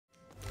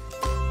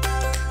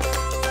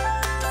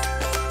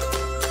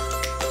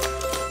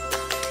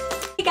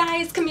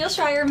Camille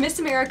Schrier, Miss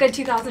America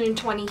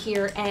 2020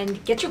 here,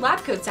 and get your lab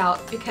coats out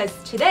because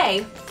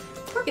today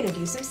we're gonna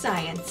do some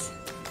science.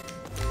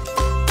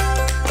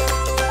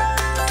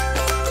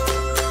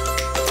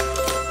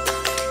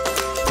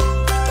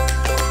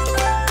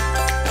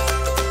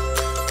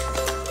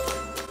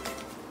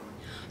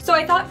 So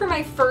I thought for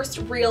my first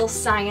real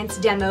science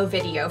demo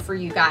video for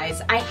you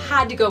guys, I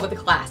had to go with a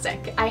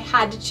classic. I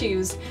had to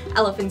choose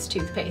Elephant's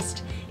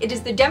Toothpaste. It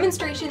is the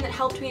demonstration that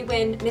helped me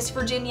win Miss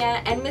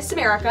Virginia and Miss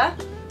America,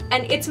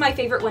 and it's my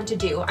favorite one to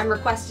do. I'm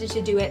requested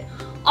to do it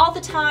all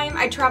the time.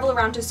 I travel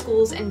around to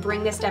schools and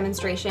bring this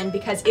demonstration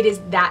because it is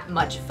that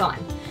much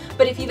fun.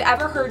 But if you've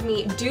ever heard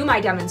me do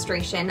my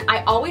demonstration,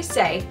 I always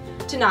say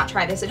to not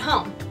try this at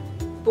home.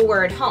 But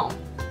we're at home.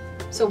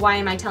 So why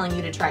am I telling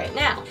you to try it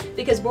now?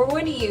 Because we're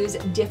going to use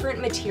different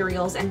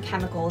materials and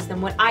chemicals than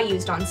what I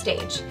used on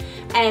stage.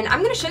 And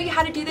I'm going to show you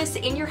how to do this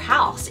in your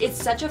house.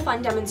 It's such a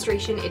fun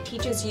demonstration. It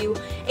teaches you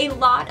a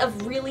lot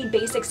of really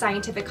basic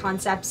scientific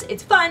concepts.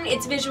 It's fun,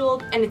 it's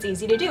visual, and it's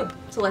easy to do.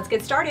 So let's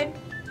get started.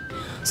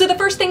 So the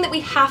first thing that we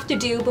have to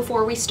do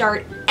before we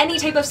start any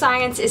type of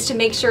science is to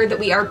make sure that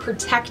we are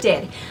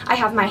protected. I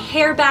have my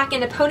hair back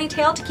in a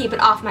ponytail to keep it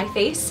off my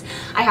face.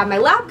 I have my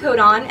lab coat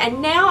on,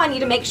 and now I need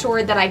to make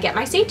sure that I get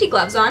my safety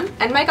gloves on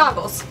and my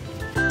goggles.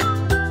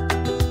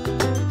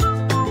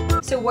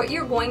 So what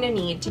you're going to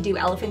need to do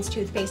Elephant's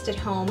Toothpaste at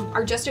home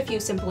are just a few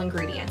simple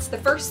ingredients. The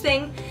first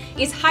thing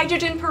is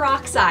hydrogen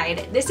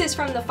peroxide. This is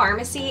from the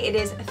pharmacy. It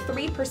is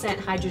 3%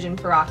 hydrogen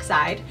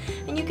peroxide,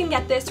 and you can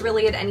get this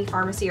really at any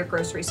pharmacy or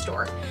grocery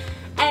store.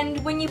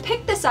 And when you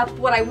pick this up,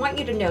 what I want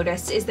you to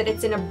notice is that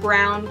it's in a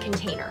brown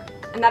container.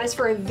 And that is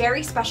for a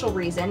very special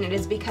reason. It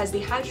is because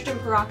the hydrogen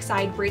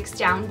peroxide breaks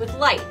down with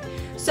light.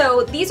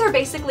 So these are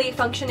basically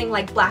functioning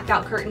like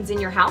blackout curtains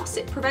in your house.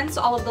 It prevents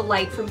all of the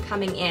light from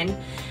coming in,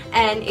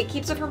 and it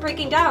keeps it from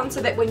breaking down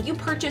so that when you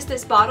purchase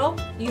this bottle,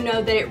 you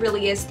know that it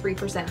really is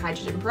 3%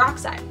 hydrogen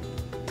peroxide.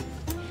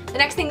 The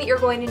next thing that you're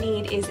going to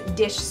need is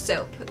dish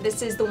soap.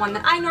 This is the one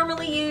that I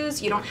normally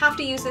use. You don't have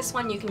to use this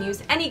one. You can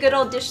use any good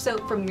old dish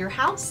soap from your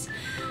house.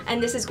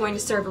 And this is going to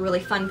serve a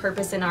really fun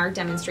purpose in our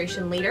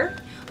demonstration later.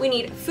 We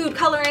need food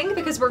coloring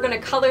because we're going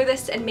to color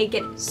this and make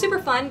it super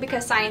fun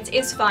because science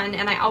is fun,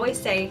 and I always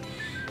say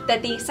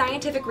that the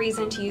scientific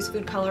reason to use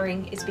food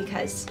coloring is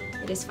because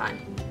it is fun,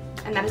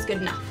 and that is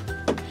good enough.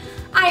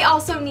 I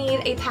also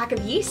need a pack of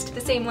yeast,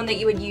 the same one that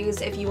you would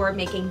use if you were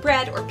making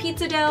bread or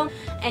pizza dough,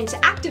 and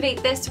to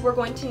activate this we're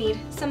going to need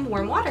some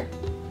warm water.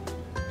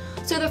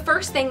 So the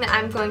first thing that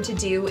I'm going to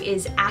do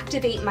is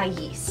activate my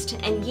yeast,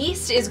 and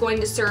yeast is going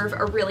to serve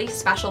a really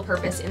special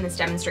purpose in this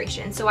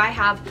demonstration. So I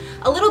have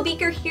a little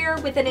beaker here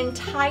with an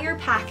entire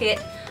packet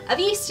of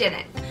yeast in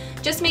it.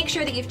 Just make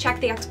sure that you've checked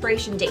the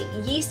expiration date.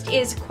 Yeast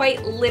is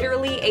quite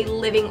literally a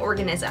living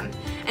organism,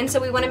 and so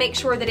we want to make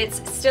sure that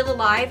it's still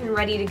alive and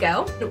ready to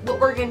go. What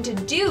we're going to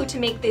do to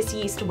make this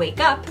yeast wake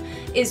up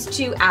is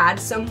to add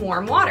some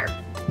warm water.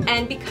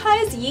 And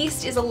because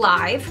yeast is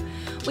alive,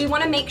 we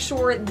want to make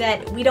sure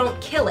that we don't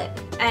kill it,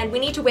 and we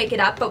need to wake it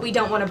up, but we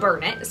don't want to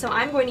burn it. So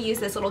I'm going to use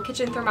this little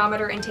kitchen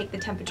thermometer and take the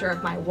temperature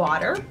of my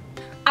water.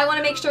 I want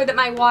to make sure that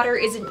my water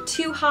isn't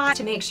too hot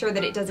to make sure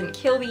that it doesn't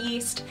kill the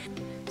yeast.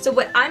 So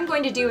what I'm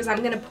going to do is I'm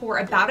going to pour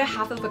about a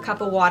half of a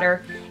cup of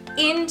water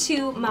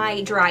into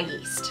my dry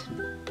yeast.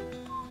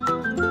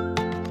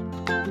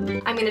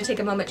 I'm going to take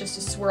a moment just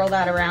to swirl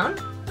that around.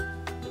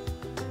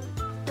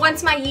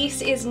 Once my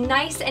yeast is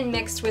nice and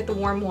mixed with the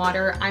warm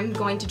water, I'm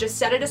going to just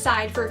set it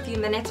aside for a few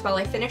minutes while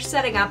I finish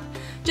setting up,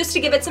 just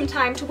to give it some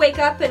time to wake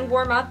up and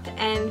warm up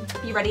and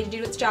be ready to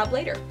do its job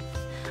later.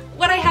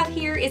 What I have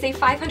here is a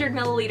 500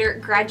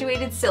 milliliter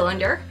graduated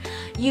cylinder.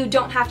 You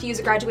don't have to use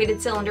a graduated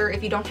cylinder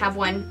if you don't have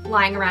one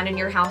lying around in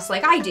your house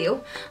like I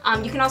do.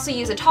 You can also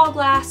use a tall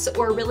glass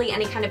or really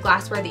any kind of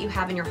glassware that you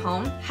have in your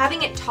home.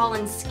 Having it tall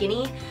and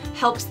skinny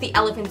helps the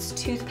Elephant's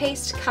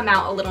Toothpaste come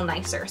out a little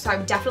nicer. So I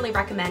would definitely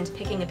recommend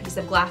picking a piece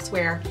of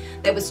glassware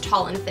that was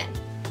tall and thin.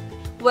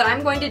 What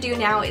I'm going to do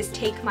now is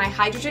take my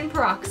hydrogen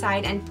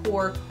peroxide and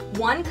pour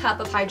 1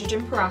 cup of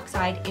hydrogen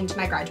peroxide into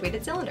my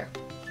graduated cylinder.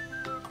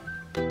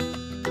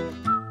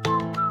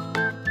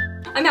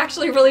 I'm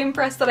actually really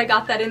impressed that I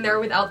got that in there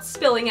without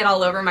spilling it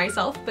all over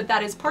myself, but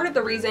that is part of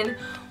the reason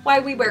why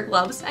we wear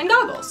gloves and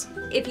goggles.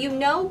 If you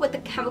know what the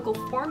chemical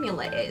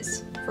formula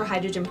is for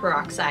hydrogen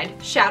peroxide,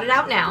 shout it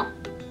out now.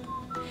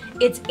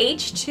 It's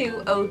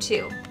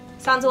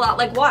H2O2. Sounds a lot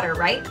like water,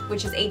 right?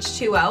 Which is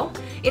H2O.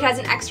 It has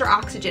an extra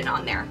oxygen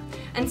on there.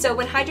 And so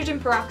when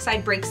hydrogen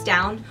peroxide breaks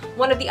down,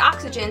 one of the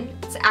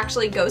oxygens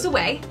actually goes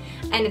away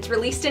and it's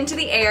released into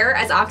the air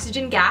as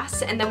oxygen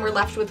gas, and then we're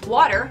left with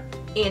water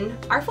in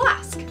our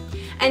flask.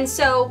 And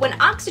so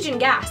when oxygen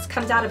gas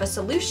comes out of a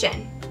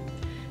solution,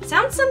 it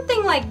sounds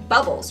something like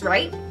bubbles,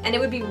 right? And it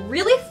would be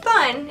really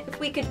fun if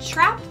we could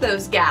trap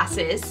those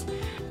gases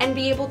and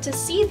be able to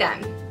see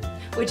them,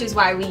 which is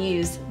why we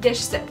use dish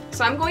soap.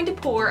 So I'm going to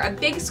pour a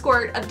big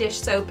squirt of dish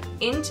soap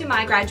into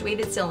my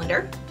graduated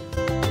cylinder.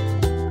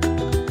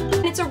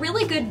 And it's a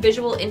really good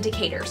visual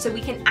indicator so we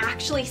can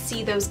actually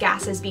see those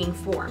gases being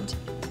formed.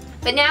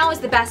 But now is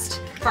the best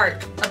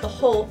part of the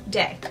whole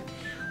day.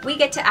 we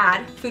get to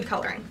add food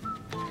coloring.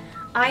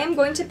 I am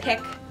going to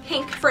pick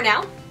pink for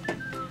now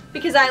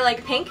because I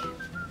like pink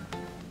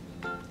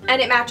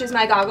and it matches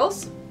my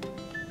goggles.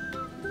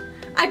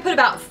 I put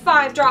about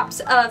 5 drops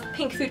of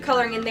pink food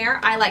coloring in there.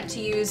 I like to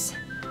use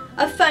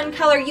a fun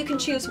color. You can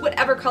choose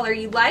whatever color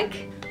you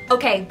like.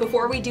 Okay,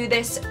 before we do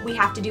this, we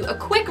have to do a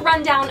quick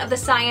rundown of the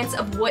science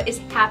of what is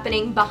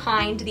happening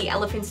behind the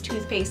elephant's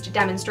toothpaste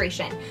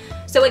demonstration.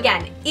 So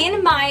again,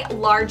 in my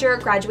larger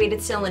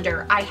graduated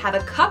cylinder, I have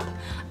a cup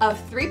of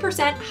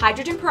 3%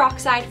 hydrogen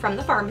peroxide from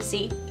the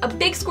pharmacy, a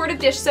big squirt of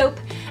dish soap,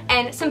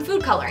 and some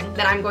food coloring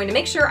that I'm going to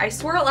make sure I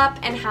swirl up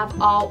and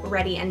have all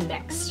ready and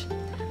mixed.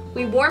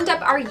 We warmed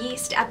up our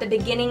yeast at the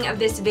beginning of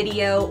this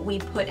video. We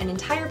put an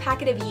entire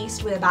packet of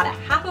yeast with about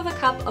 1/2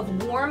 cup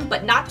of warm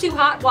but not too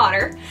hot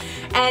water.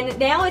 And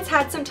now it's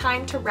had some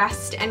time to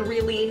rest and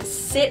really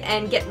sit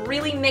and get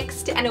really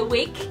mixed and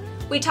awake.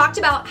 We talked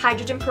about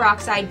hydrogen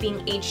peroxide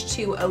being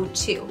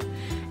H2O2.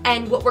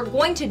 And what we're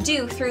going to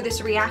do through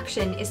this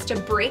reaction is to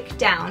break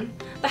down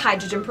the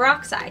hydrogen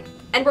peroxide.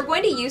 And we're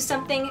going to use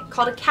something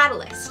called a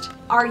catalyst.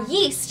 Our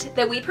yeast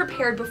that we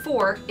prepared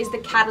before is the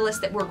catalyst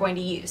that we're going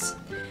to use.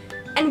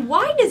 And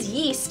why does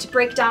yeast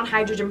break down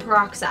hydrogen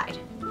peroxide?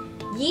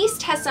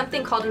 Yeast has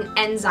something called an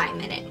enzyme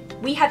in it.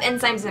 We have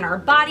enzymes in our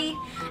body.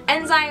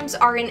 Enzymes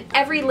are in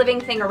every living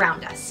thing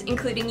around us,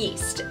 including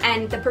yeast.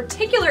 And the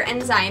particular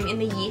enzyme in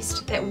the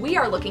yeast that we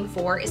are looking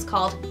for is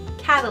called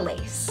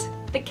catalase.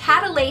 The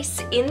catalase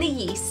in the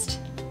yeast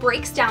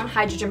breaks down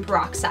hydrogen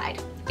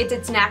peroxide. It's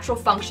its natural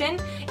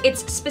function.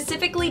 It's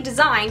specifically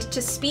designed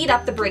to speed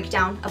up the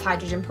breakdown of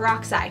hydrogen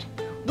peroxide.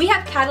 We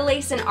have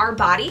catalase in our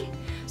body.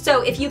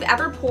 So if you've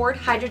ever poured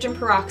hydrogen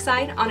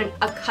peroxide on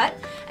a cut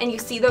and you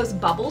see those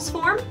bubbles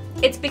form,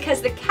 it's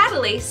because the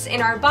catalase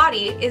in our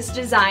body is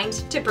designed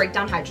to break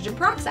down hydrogen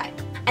peroxide.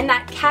 And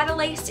that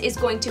catalase is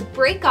going to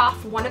break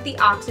off one of the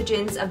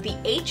oxygens of the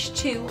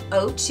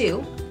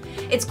H2O2.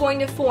 It's going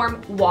to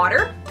form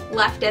water,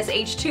 left as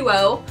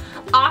H2O,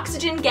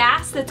 oxygen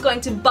gas that's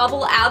going to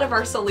bubble out of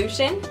our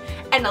solution,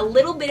 and a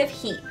little bit of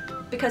heat.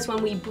 Because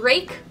when we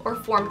break or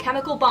form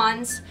chemical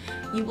bonds,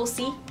 you will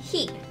see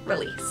heat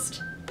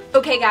released.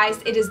 Okay guys,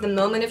 it is the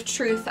moment of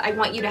truth. I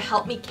want you to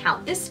help me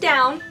count this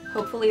down.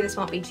 Hopefully this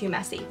won't be too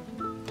messy.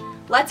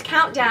 Let's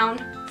count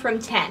down from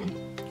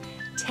 10.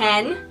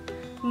 10,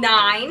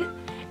 9,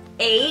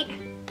 8,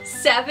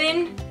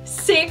 7,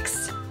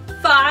 6,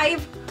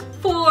 5,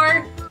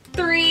 4,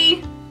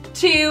 3,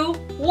 2,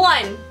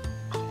 1.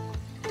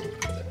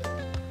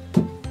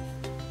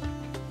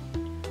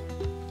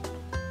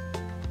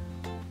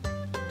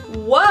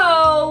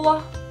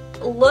 Whoa!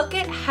 Look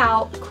at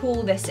how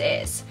cool this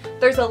is.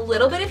 There's a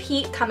little bit of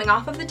heat coming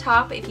off of the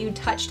top. If you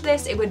touched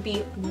this, it would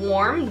be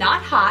warm,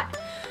 not hot.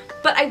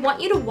 But I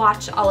want you to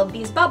watch all of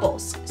these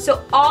bubbles.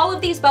 So all of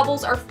these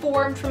bubbles are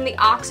formed from the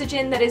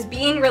oxygen that is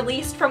being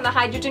released from the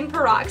hydrogen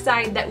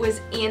peroxide that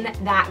was in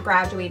that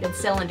graduated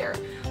cylinder.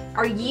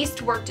 Our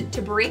yeast worked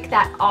to break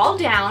that all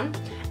down,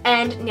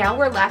 and now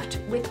we're left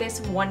with this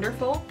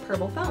wonderful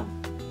purple foam.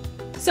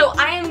 So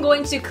I am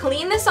going to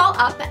clean this all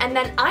up, and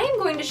then I am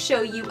going to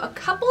show you a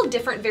couple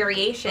different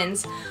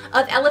variations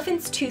of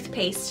elephant's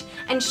toothpaste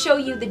and show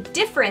you the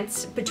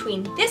difference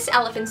between this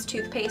elephant's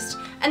toothpaste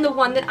and the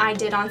one that I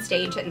did on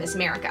stage at Miss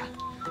America.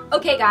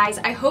 Okay guys,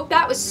 I hope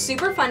that was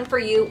super fun for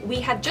you.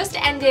 We have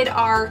just ended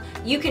our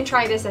you can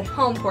try this at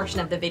home portion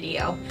of the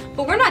video,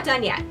 but we're not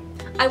done yet.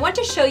 I want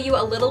to show you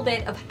a little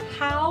bit of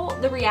how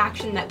the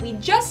reaction that we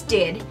just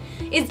did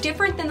is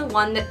different than the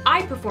one that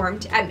I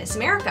performed at Miss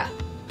America.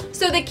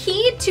 So the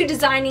key to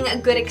designing a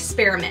good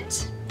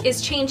experiment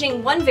is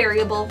changing one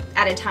variable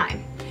at a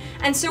time.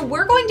 And so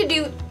we're going to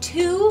do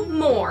 2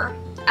 more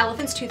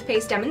elephant's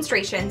toothpaste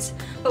demonstrations,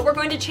 but we're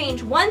going to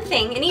change one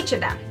thing in each of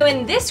them. So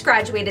in this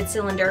graduated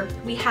cylinder,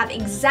 we have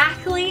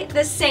exactly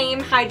the same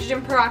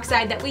hydrogen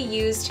peroxide that we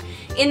used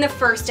in the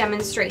first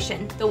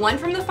demonstration. The one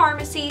from the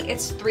pharmacy,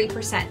 it's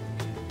 3%.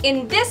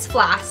 In this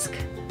flask,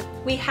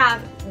 we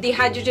have the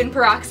hydrogen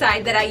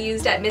peroxide that I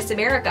used at Miss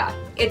America.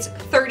 It's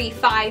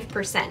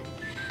 35%.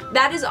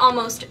 That is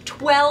almost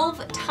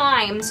 12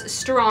 times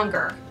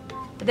stronger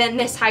than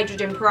this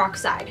hydrogen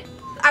peroxide.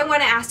 I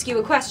want to ask you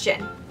a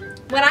question.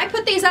 When I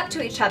put these up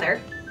to each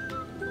other,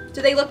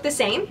 do they look the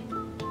same?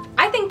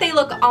 I think they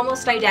look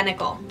almost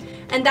identical.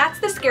 And that's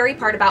the scary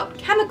part about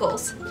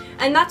chemicals.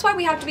 And that's why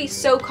we have to be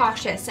so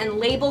cautious and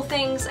label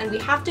things, and we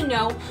have to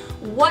know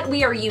what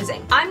we are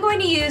using. I'm going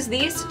to use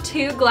these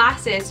 2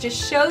 glasses to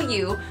show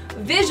you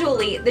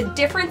visually the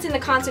difference in the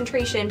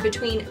concentration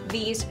between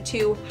these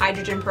 2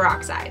 hydrogen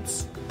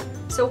peroxides.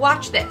 So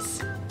watch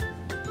this.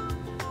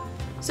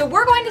 So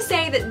we're going to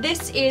say that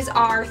this is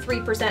our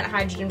 3%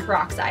 hydrogen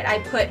peroxide. I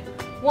put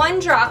 1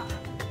 drop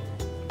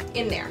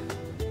in there.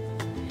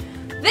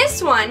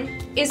 This one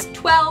is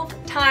 12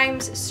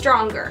 times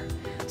stronger.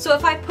 So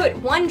if I put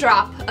 1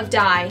 drop of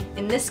dye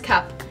in this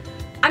cup,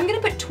 I'm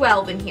gonna put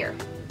 12 in here.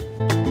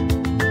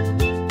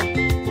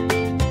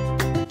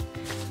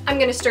 I'm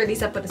gonna stir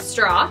these up with a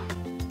straw.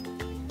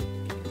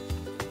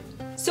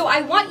 So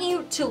I want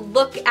you to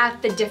look at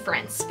the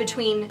difference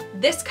between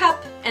this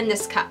cup and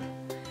this cup.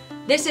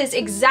 This is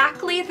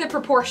exactly the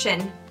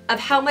proportion of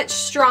how much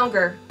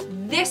stronger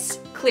this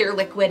clear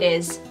liquid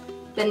is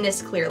than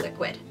this clear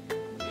liquid.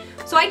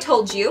 So I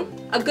told you,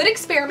 a good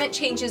experiment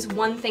changes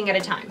one thing at a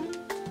time.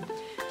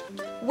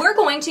 We're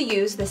going to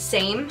use the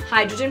same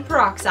hydrogen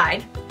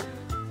peroxide,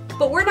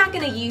 but we're not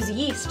going to use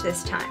yeast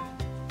this time.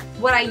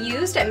 What I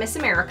used at Miss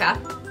America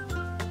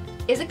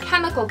is a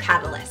chemical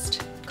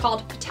catalyst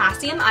called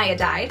potassium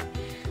iodide.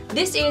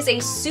 This is a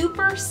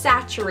super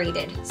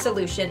saturated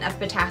solution of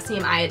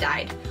potassium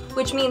iodide,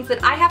 which means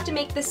that I have to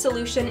make this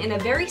solution in a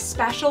very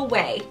special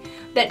way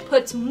that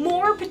puts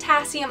more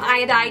potassium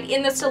iodide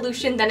in the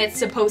solution than it's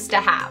supposed to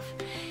have.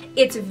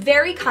 It's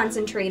very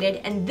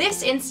concentrated, and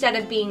this, instead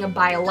of being a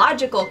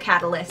biological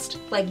catalyst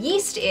like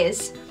yeast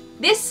is,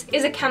 this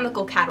is a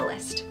chemical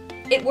catalyst.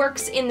 It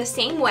works in the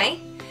same way.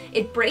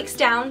 It breaks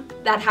down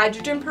that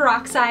hydrogen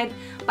peroxide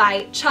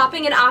by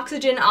chopping an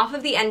oxygen off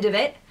of the end of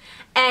it,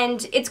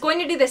 and it's going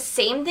to do the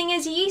same thing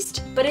as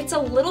yeast, but it's a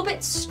little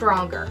bit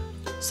stronger.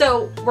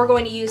 So we're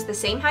going to use the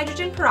same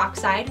hydrogen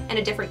peroxide and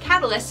a different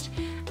catalyst,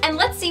 and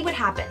let's see what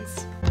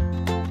happens.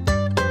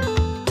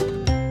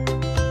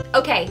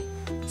 Okay,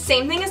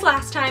 same thing as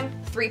last time,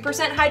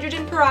 3%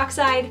 hydrogen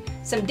peroxide,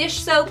 some dish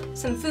soap,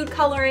 some food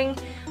coloring,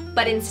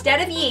 but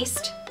instead of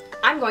yeast,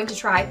 I'm going to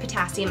try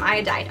potassium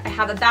iodide. I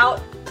have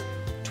about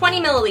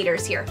 20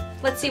 milliliters here.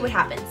 Let's see what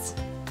happens.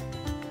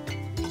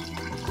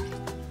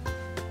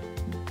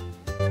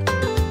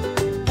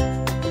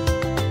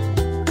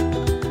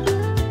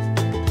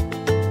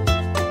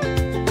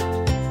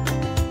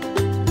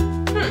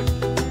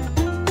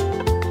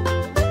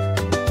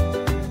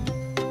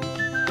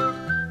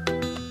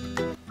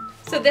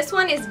 So this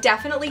one is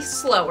definitely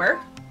slower.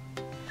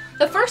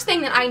 The first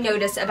thing that I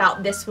notice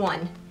about this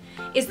one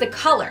is the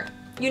color.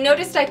 You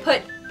noticed I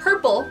put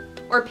purple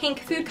or pink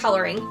food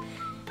coloring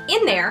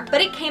in there,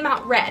 but it came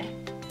out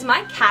red.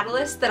 My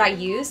catalyst that I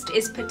used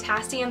is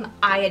potassium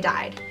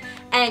iodide.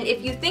 And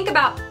if you think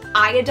about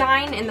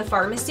iodine in the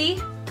pharmacy,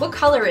 what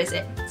color is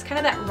it? It's kind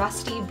of that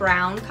rusty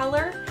brown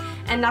color.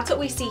 And that's what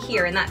we see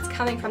here, and that's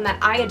coming from that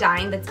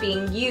iodine that's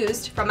being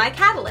used from my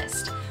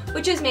catalyst,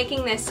 which is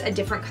making this a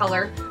different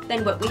color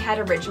than what we had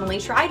originally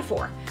tried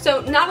for. So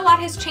not a lot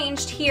has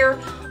changed here.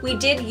 We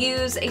did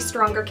use a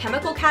stronger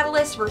chemical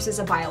catalyst versus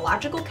a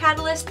biological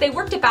catalyst. They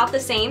worked about the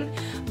same,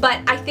 but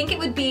I think it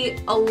would be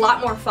a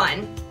lot more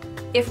fun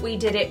if we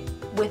did it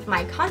with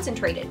my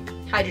concentrated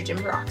hydrogen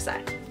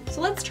peroxide. So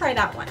let's try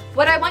that one.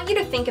 What I want you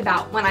to think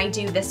about when I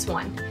do this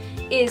one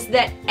is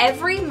that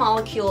every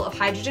molecule of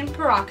hydrogen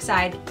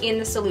peroxide in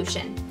the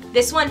solution,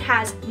 this one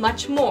has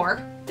much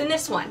more than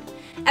this one.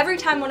 Every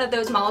time one of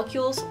those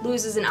molecules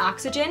loses an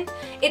oxygen,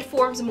 it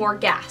forms more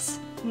gas.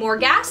 More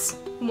gas,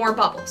 more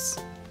bubbles.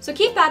 So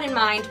keep that in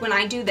mind when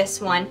I do this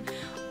one.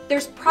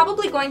 There's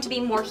probably going to be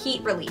more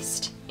heat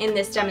released in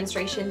this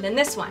demonstration than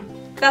this one.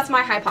 That's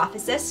my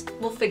hypothesis.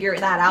 We'll figure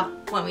that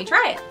out when we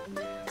try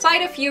it. So I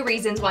had a few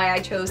reasons why I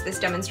chose this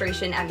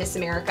demonstration at Miss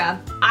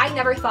America. I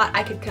never thought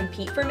I could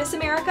compete for Miss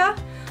America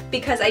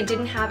because I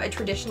didn't have a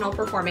traditional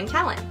performing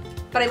talent.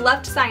 But I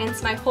loved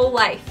science my whole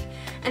life.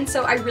 And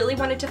so I really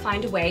wanted to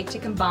find a way to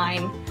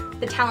combine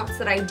the talents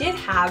that I did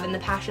have and the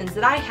passions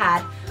that I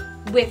had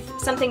with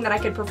something that I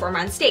could perform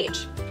on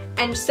stage.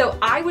 And so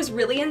I was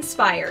really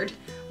inspired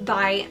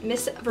by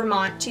Miss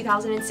Vermont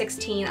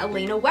 2016,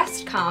 Elena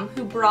Westcomb,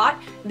 who brought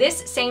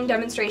this same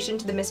demonstration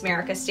to the Miss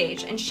America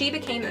stage. And she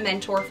became a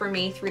mentor for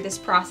me through this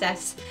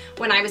process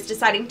when I was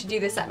deciding to do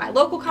this at my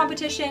local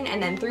competition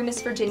and then through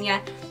Miss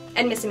Virginia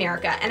and Miss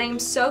America. And I'm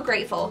so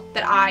grateful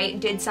that I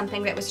did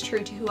something that was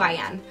true to who I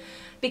am.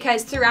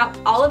 Because throughout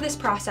all of this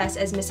process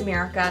as Miss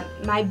America,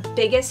 my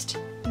biggest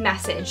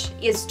message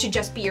is to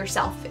just be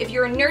yourself. If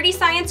you're a nerdy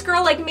science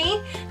girl like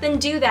me, then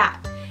do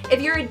that.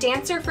 If you're a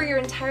dancer for your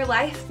entire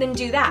life, then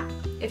do that.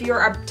 If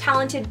you're a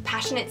talented,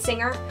 passionate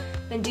singer,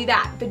 then do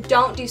that. But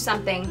don't do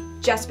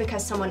something just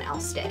because someone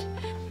else did.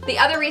 The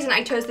other reason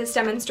I chose this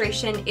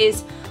demonstration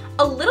is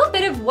a little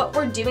bit of what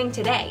we're doing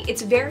today.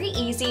 It's very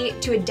easy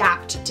to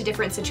adapt to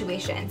different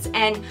situations.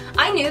 And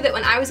I knew that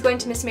when I was going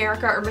to Miss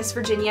America or Miss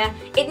Virginia,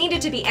 it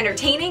needed to be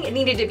entertaining, it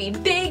needed to be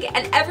big,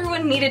 and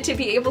everyone needed to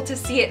be able to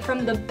see it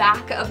from the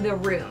back of the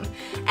room.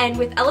 And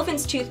with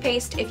Elephant's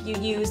Toothpaste, if you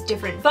use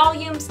different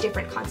volumes,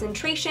 different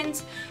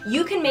concentrations,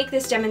 you can make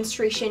this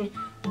demonstration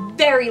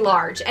very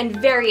large and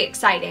very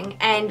exciting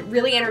and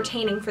really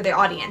entertaining for the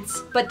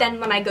audience. But then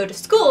when I go to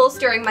schools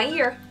during my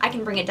year, I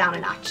can bring it down a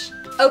notch.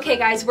 Okay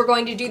guys, we're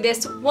going to do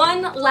this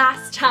one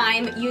last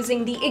time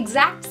using the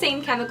exact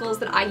same chemicals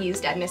that I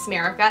used at Miss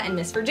America and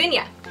Miss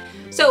Virginia.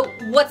 So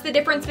what's the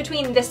difference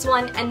between this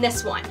one and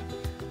this one?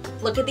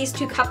 Look at these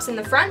two cups in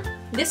the front.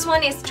 This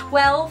one is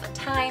 12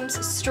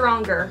 times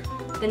stronger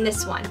than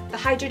this one. The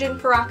hydrogen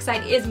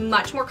peroxide is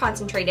much more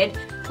concentrated,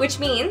 which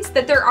means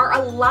that there are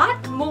a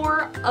lot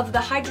more of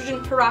the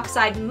hydrogen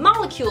peroxide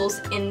molecules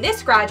in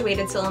this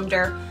graduated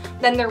cylinder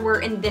than there were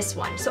in this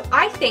one. So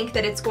I think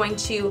that it's going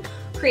to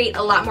create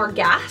a lot more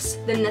gas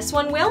than this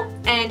one will,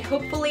 and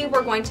hopefully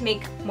we're going to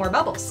make more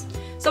bubbles.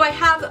 So I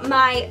have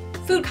my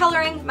food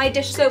coloring, my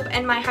dish soap,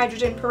 and my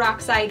hydrogen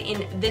peroxide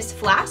in this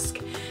flask,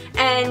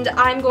 and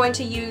I'm going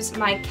to use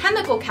my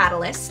chemical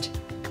catalyst,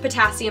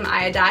 potassium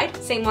iodide,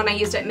 same one I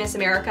used at Miss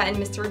America and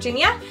Miss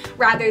Virginia,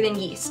 rather than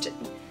yeast.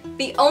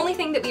 The only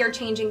thing that we are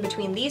changing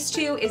between these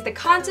two is the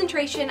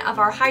concentration of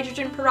our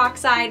hydrogen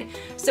peroxide.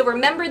 So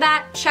remember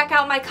that, check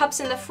out my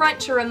cups in the front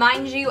to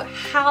remind you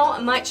how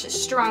much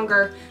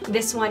stronger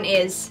this one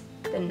is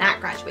than that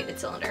graduated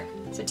cylinder.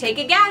 So take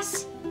a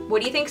guess.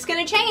 What do you think is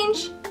gonna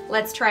change?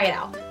 Let's try it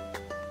out.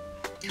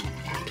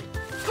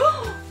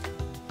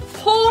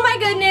 Oh my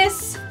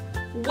goodness!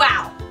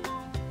 Wow.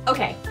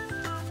 Okay,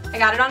 I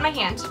got it on my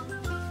hand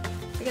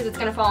because it's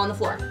gonna fall on the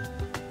floor.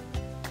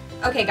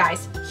 Okay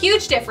guys,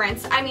 huge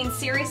difference. I mean,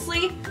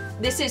 seriously,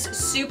 this is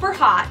super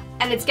hot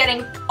and it's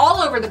getting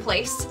all over the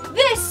place.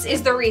 This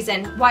is the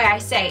reason why I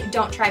say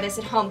don't try this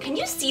at home. Can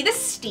you see the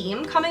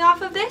steam coming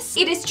off of this?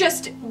 It is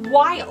just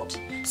wild.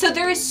 So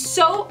there is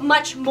so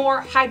much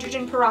more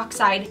hydrogen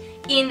peroxide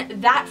in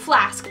that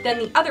flask than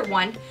the other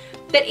one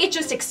that it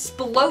just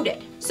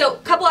exploded. So,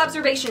 couple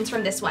observations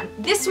from this one.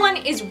 This one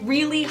is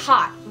really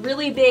hot,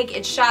 really big.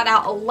 It shot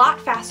out a lot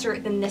faster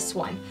than this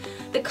one.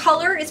 The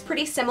color is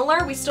pretty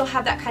similar. We still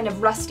have that kind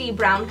of rusty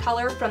brown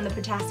color from the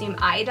potassium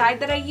iodide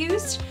that I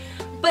used.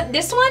 But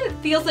this one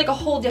feels like a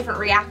whole different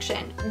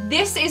reaction.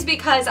 This is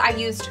because I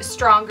used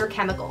stronger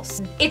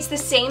chemicals. It's the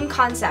same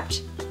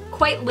concept.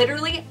 Quite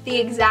literally, the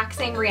exact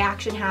same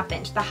reaction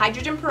happened. The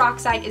hydrogen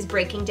peroxide is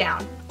breaking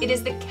down. It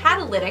is the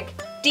catalytic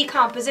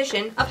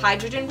decomposition of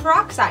hydrogen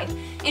peroxide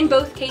in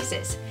both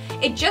cases.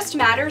 It just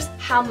matters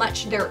how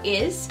much there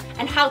is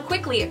and how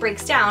quickly it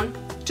breaks down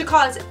to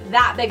cause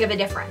that big of a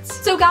difference.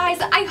 So guys,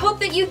 I hope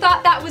that you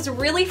thought that was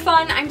really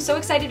fun. I'm so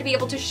excited to be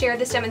able to share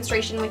this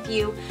demonstration with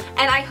you,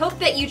 and I hope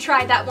that you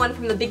tried that one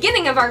from the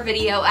beginning of our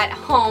video at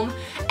home.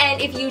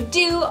 And if you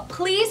do,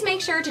 please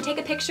make sure to take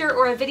a picture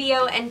or a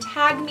video and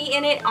tag me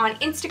in it on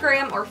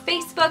Instagram or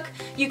Facebook.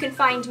 You can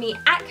find me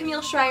at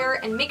Camille Schrier,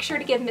 and make sure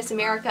to give Miss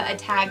America a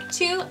tag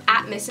too,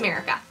 at Miss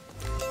America.